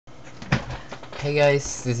Hey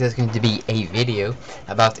guys, this is going to be a video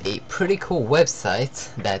about a pretty cool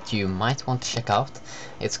website that you might want to check out.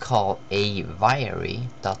 It's called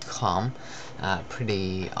aviary.com.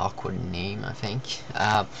 Pretty awkward name, I think.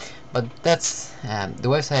 But that's the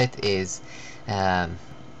website is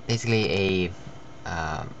basically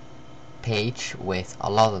a page with a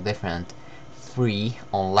lot of different free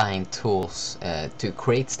online tools to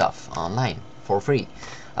create stuff online for free.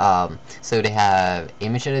 So they have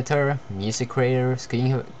image editor, music creator,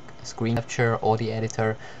 screen capture, audio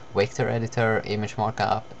editor, vector editor, image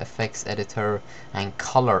markup, effects editor, and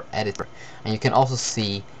color editor. And you can also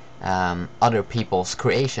see other people's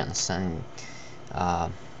creations, and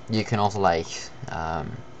you can also log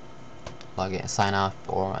in, sign up,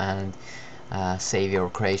 and save your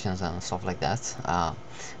creations and stuff like that.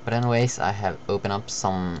 But anyways, I have opened up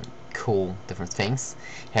some cool different things.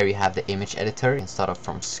 Here you have the image editor. You can start off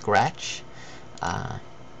from scratch.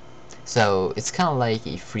 So it's kind of like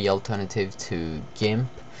a free alternative to GIMP.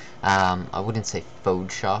 I wouldn't say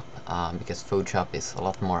Photoshop because Photoshop is a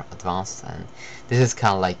lot more advanced, and this is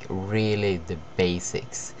kind of like really the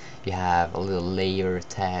basics. You have a little layer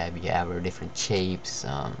tab, you have your different shapes,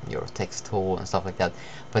 your text tool and stuff like that,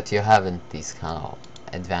 but you haven't these kind of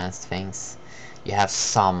advanced things. You have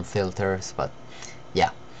some filters, but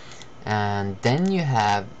yeah. And then you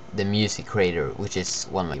have the music creator, which is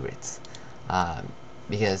one of my favorites,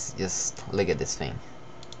 because just look at this thing.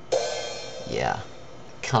 Yeah,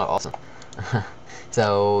 kind of awesome.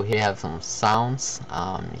 So here you have some sounds.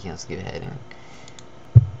 You can just go ahead and,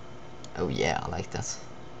 oh yeah, I like that.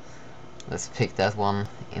 Let's pick that one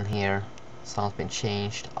in here. Sound's been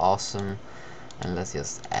changed, awesome. And let's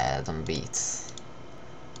just add some beats.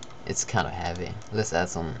 It's kind of heavy. Let's add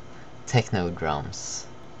some techno drums.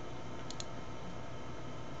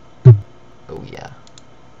 Oh yeah.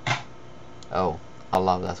 Oh, I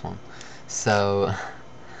love that one. So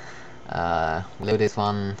load this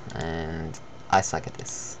one, and I suck at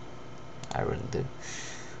this. I really do.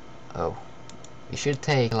 Oh, you should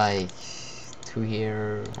take like 2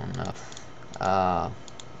 here or no. I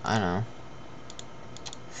don't know.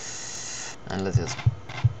 And let's just,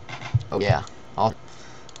 oh yeah, awesome.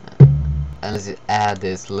 And let's just add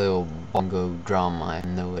this little bongo drum. I have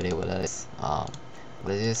no idea what that is.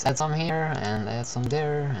 Let's just add some here and add some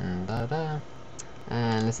there and da-da.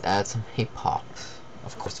 And let's add some hip hop.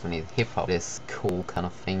 Of course we need hip hop, this cool kind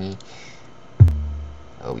of thingy.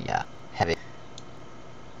 Oh yeah, heavy.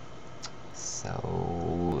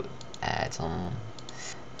 So add some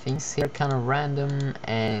things here, kind of random,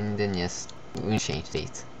 and then just we change the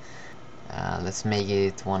date. Let's make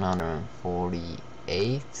it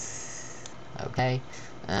 148. Okay,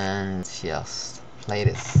 and just play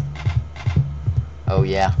this. Oh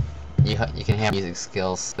yeah, you can hear music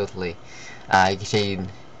skills totally. You can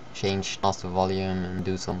change master volume and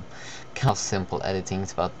do some kind of simple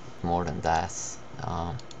editings, but more than that.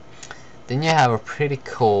 Then you have a pretty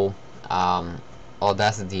cool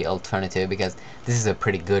Audacity alternative, because this is a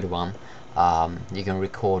pretty good one. You can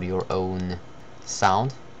record your own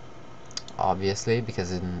sound, obviously,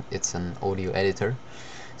 because it's an audio editor.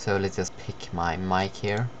 So let's just pick my mic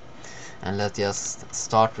here, and let's just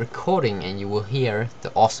start recording, and you will hear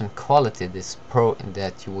the awesome quality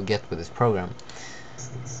that you will get with this program.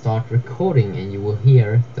 Start recording, and you will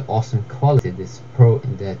hear the awesome quality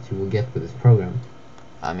that you will get with this program.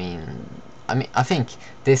 I think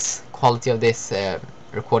this quality of this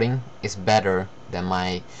recording is better than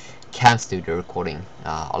my Cam Studio recording.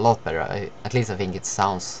 A lot better. At least I think it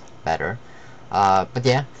sounds better. But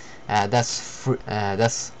yeah, that's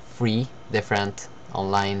free different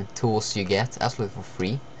online tools you get absolutely for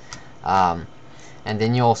free. And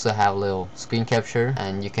then you also have a little screen capture,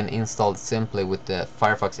 and you can install it simply with the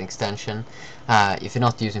Firefox extension. If you're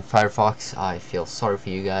not using Firefox, I feel sorry for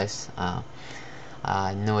you guys.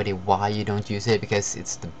 No idea why you don't use it, because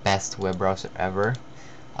it's the best web browser ever.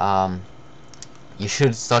 You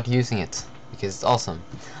should start using it because it's awesome.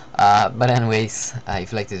 But anyways,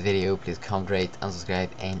 if you like this video, please comment, rate, and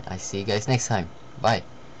subscribe, and I see you guys next time. Bye.